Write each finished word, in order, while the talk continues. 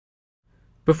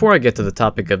Before I get to the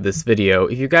topic of this video,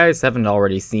 if you guys haven't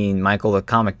already seen Michael the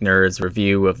Comic Nerd's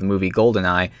review of the movie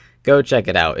GoldenEye, go check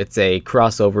it out. It's a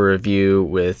crossover review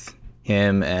with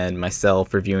him and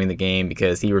myself reviewing the game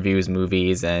because he reviews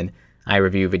movies and I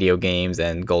review video games,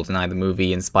 and GoldenEye the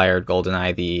movie inspired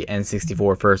GoldenEye the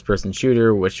N64 first-person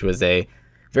shooter, which was a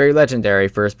very legendary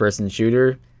first-person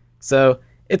shooter. So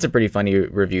it's a pretty funny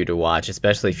review to watch,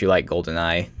 especially if you like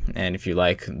GoldenEye, and if you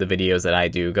like the videos that I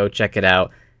do, go check it out.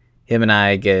 Him and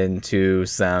I get into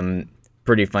some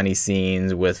pretty funny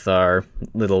scenes with our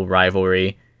little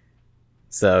rivalry.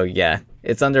 So yeah,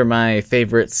 it's under my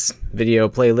favorites video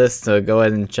playlist, so go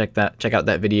ahead and check out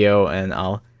that video, and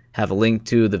I'll have a link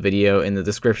to the video in the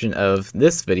description of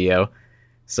this video.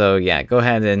 So yeah, go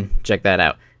ahead and check that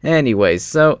out. Anyways,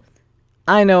 so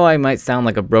I know I might sound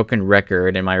like a broken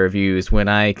record in my reviews when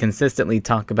I consistently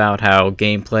talk about how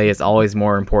gameplay is always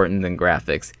more important than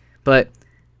graphics, but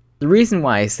the reason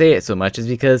why I say it so much is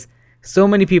because so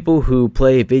many people who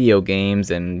play video games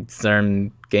and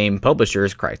certain game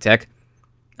publishers, Crytek,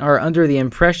 are under the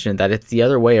impression that it's the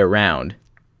other way around.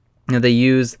 They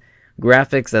use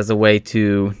graphics as a way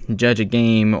to judge a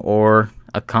game or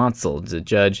a console, to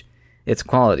judge its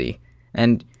quality.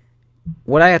 And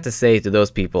what I have to say to those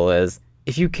people is,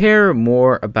 if you care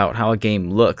more about how a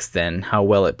game looks than how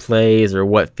well it plays or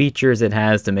what features it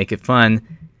has to make it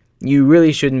fun, you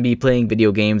really shouldn't be playing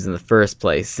video games in the first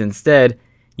place. Instead,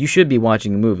 you should be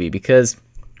watching a movie, because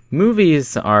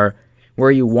movies are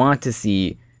where you want to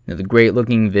see the great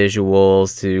looking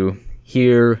visuals, to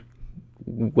hear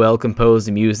well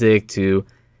composed music, to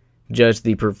judge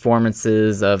the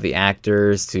performances of the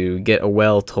actors, to get a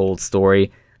well told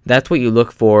story. That's what you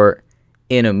look for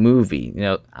in a movie.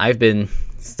 I've been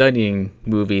studying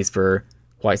movies for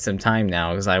quite some time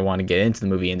now because I want to get into the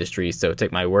movie industry, so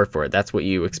take my word for it. That's what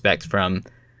you expect from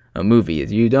a movie.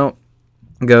 You don't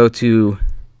go to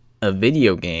a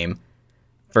video game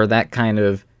for that kind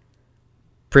of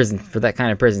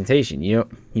presentation.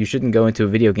 You shouldn't go into a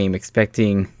video game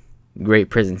expecting great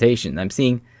presentation. I'm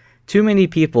seeing too many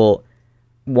people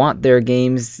want their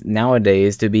games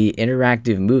nowadays to be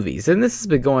interactive movies, and this has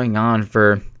been going on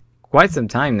for quite some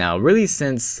time now, really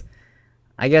since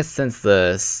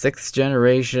the 6th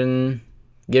generation,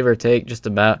 give or take, just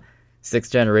about 6th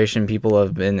generation, people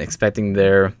have been expecting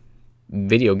their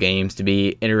video games to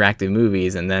be interactive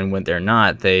movies, and then when they're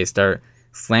not, they start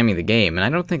slamming the game. And I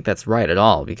don't think that's right at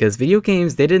all, because video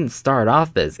games, they didn't start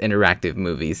off as interactive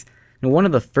movies. And one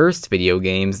of the first video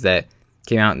games that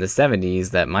came out in the 70s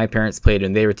that my parents played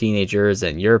when they were teenagers,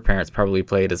 and your parents probably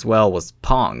played as well, was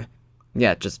Pong.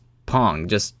 Yeah, just Pong.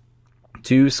 Just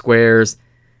two squares.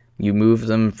 You move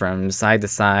them from side to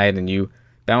side, and you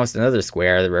bounced another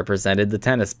square that represented the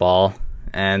tennis ball,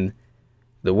 and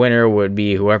the winner would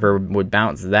be whoever would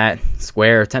bounce that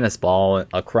square tennis ball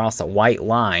across a white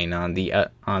line on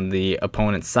the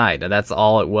opponent's side. And that's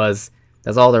all it was.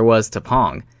 That's all there was to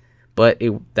Pong. But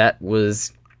that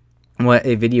was what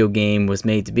a video game was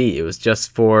made to be. It was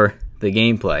just for the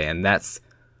gameplay, and that's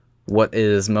what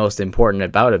is most important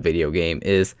about a video game,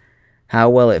 is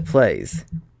how well it plays.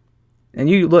 And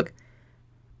you look,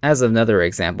 as another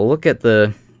example, look at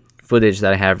the footage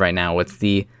that I have right now. It's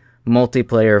the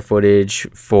multiplayer footage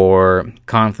for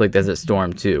Conflict Desert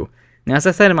Storm 2. Now, as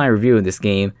I said in my review of this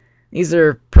game, these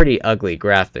are pretty ugly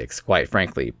graphics, quite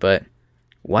frankly, but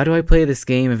why do I play this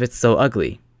game if it's so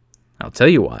ugly? I'll tell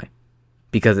you why.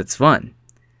 Because it's fun,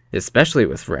 especially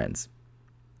with friends.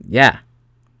 Yeah,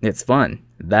 it's fun.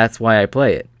 That's why I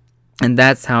play it. And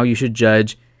that's how you should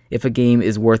judge if a game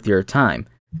is worth your time.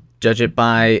 Judge it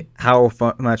by how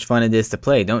much fun it is to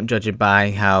play. Don't judge it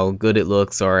by how good it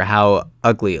looks or how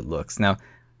ugly it looks. Now,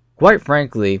 quite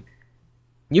frankly,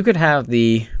 you could have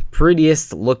the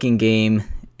prettiest looking game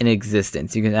in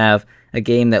existence. You can have a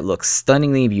game that looks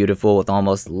stunningly beautiful with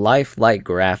almost lifelike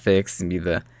graphics and be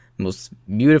the most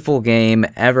beautiful game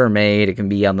ever made. It can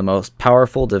be on the most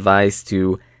powerful device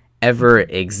to ever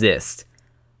exist.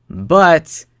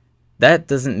 But that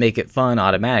doesn't make it fun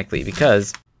automatically,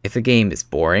 because if a game is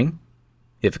boring,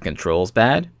 if the control's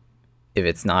bad, if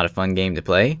it's not a fun game to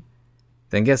play,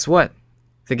 then guess what?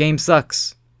 The game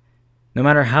sucks. No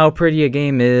matter how pretty a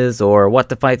game is or what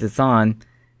the fight it's on,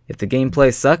 if the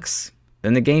gameplay sucks,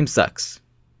 then the game sucks.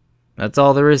 That's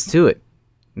all there is to it.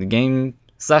 The game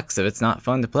sucks if it's not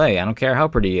fun to play. I don't care how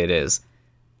pretty it is.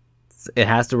 It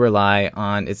has to rely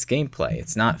on its gameplay.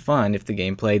 It's not fun if the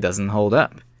gameplay doesn't hold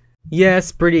up.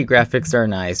 Yes, pretty graphics are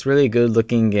nice. Really good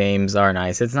looking games are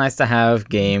nice. It's nice to have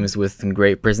games with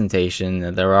great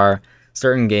presentation. There are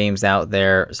certain games out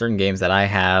there, certain games that I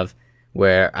have,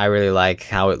 where I really like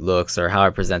how it looks or how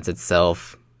it presents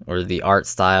itself, or the art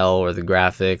style or the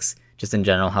graphics. just in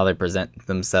general how they present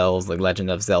themselves, like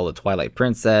Legend of Zelda Twilight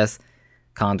Princess,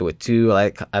 Conduit 2.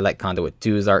 I like Conduit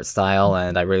 2's art style,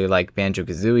 and I really like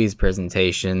Banjo-Kazooie's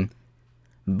presentation.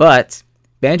 But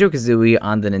Banjo-Kazooie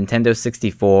on the Nintendo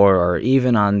 64 or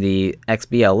even on the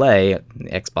XBLA, the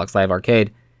Xbox Live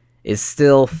Arcade, is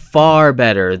still far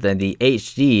better than the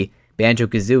HD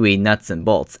Banjo-Kazooie Nuts and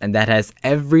Bolts, and that has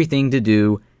everything to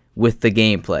do with the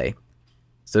gameplay.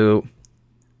 So,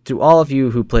 to all of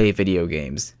you who play video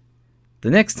games, the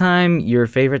next time your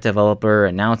favorite developer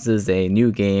announces a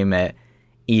new game at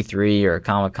E3 or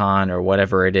Comic-Con or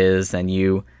whatever it is, and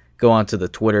you go onto the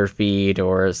Twitter feed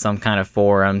or some kind of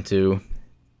forum to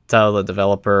tell the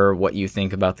developer what you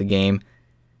think about the game,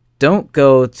 don't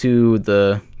go to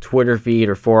the Twitter feed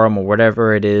or forum or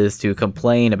whatever it is to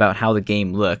complain about how the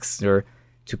game looks or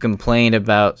to complain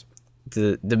about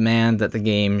the demand that the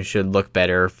game should look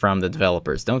better from the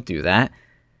developers. Don't do that.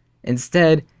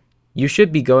 Instead, you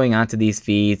should be going onto these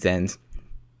feeds and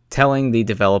telling the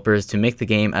developers to make the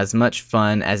game as much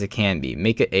fun as it can be.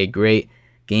 Make it a great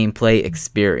gameplay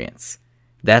experience.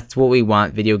 That's what we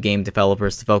want video game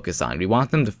developers to focus on. We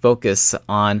want them to focus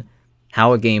on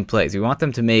how a game plays. We want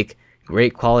them to make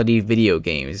great quality video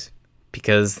games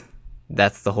because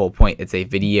that's the whole point. It's a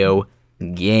video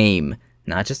game.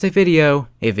 Not just a video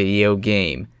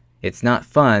game. It's not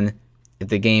fun if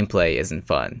the gameplay isn't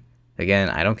fun. Again,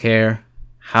 I don't care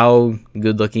how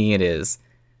good looking it is.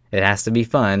 It has to be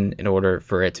fun in order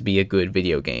for it to be a good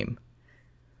video game.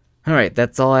 Alright,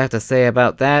 that's all I have to say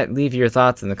about that. Leave your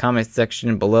thoughts in the comments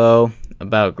section below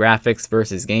about graphics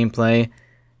versus gameplay,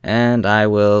 and I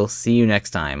will see you next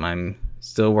time. I'm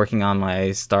still working on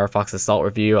my Star Fox Assault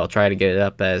review. I'll try to get it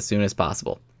up as soon as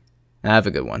possible. Have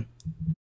a good one.